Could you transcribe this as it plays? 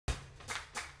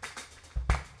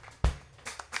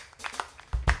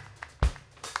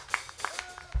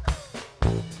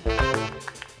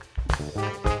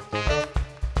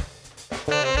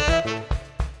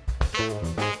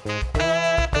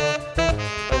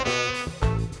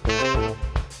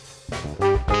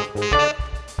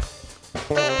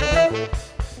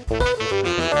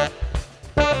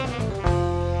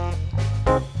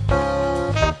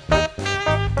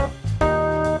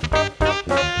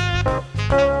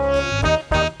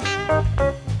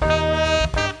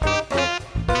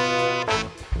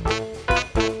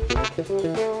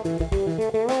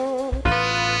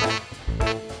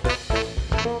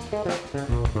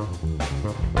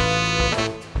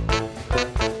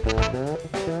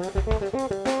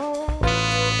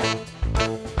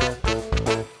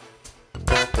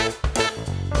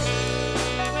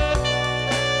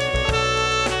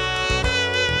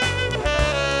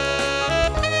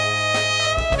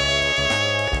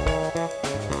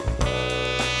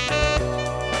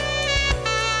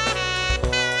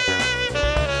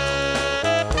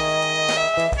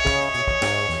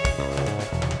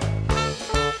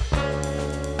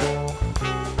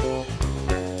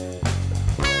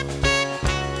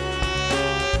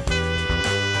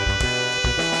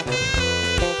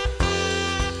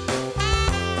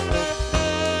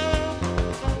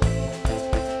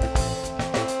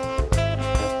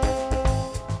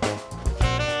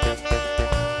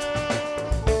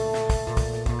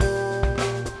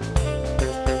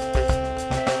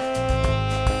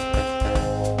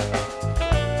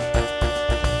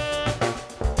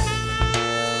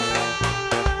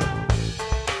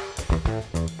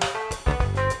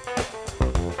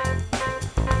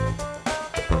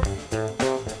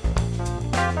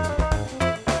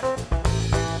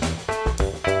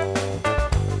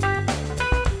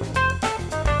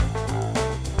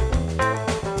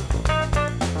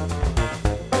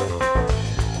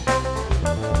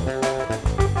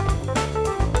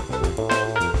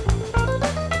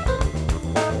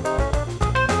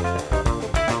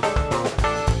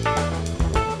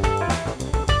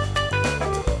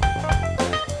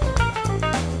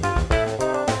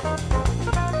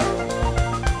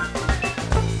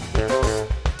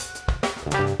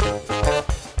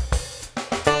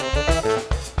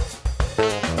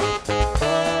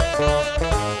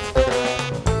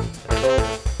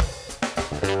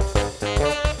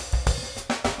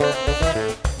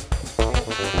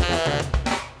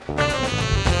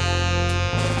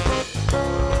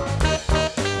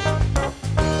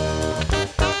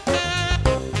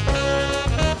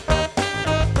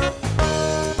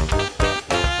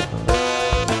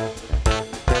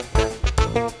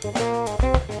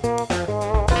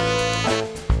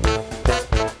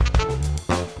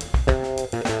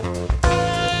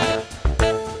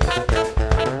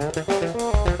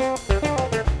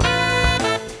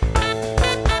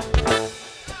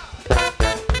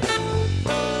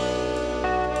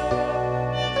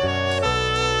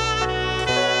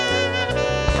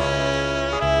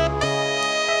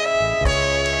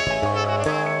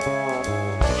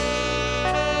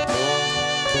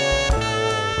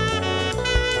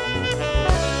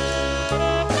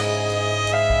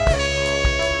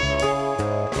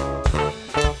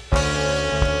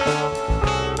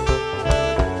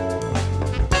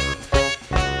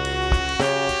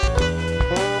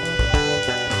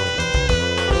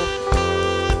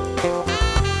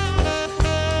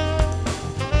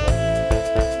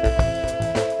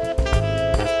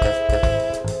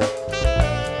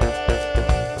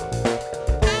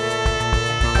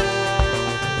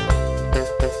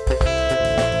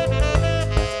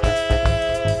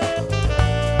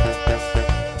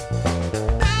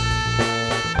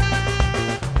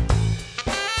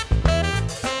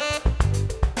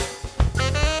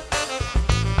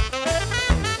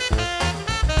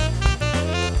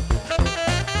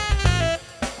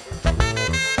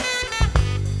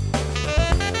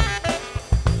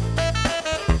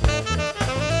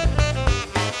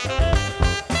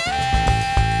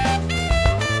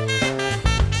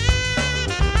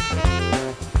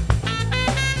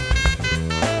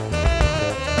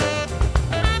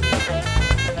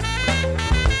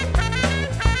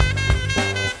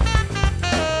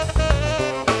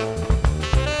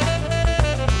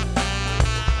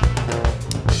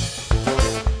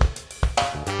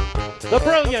The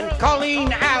brilliant Colleen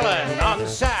Allen on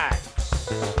sax.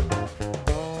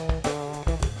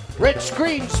 Rich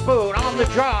Greenspoon on the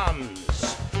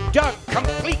drums. Doug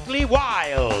Completely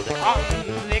Wild on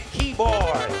the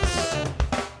keyboards.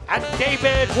 And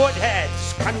David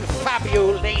Woodhead's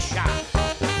Confabulation.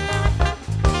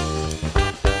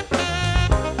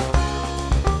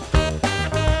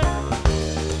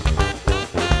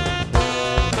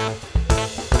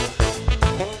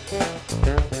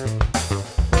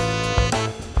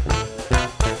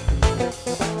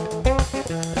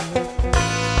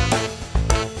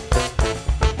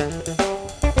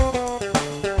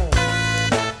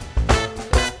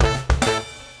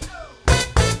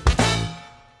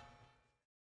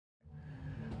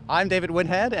 I'm David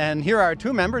Woodhead, and here are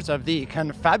two members of the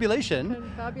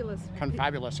Confabulation.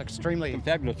 Confabulous. Extremely.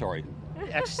 Confabulatory.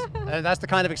 That's the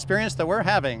kind of experience that we're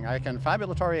having, a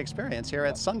confabulatory experience here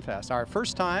at Sunfest. Our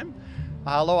first time,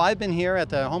 although I've been here at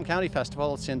the Home County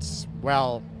Festival since,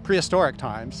 well, prehistoric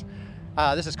times.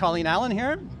 This is Colleen Allen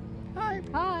here. Hi.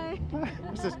 Hi.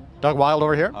 This is Doug Wild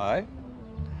over here. Hi.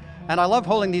 And I love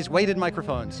holding these weighted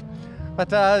microphones.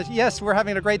 But yes, we're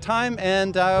having a great time,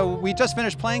 and we just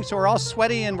finished playing, so we're all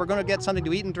sweaty, and we're going to get something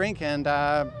to eat and drink and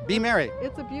be merry.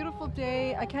 It's a beautiful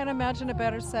day. I can't imagine a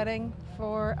better setting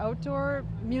for outdoor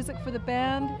music. For the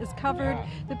band is covered. Yeah.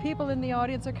 The people in the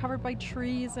audience are covered by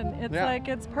trees, and it's like,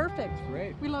 it's perfect.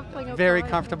 Great. We love playing outside. Very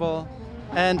comfortable.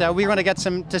 And we're going to get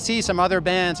to see some other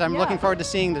bands. I'm looking forward to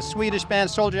seeing the Swedish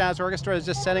band. Soul Jazz Orchestra is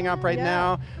just setting up right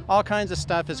now. All kinds of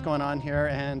stuff is going on here,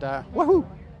 and woohoo!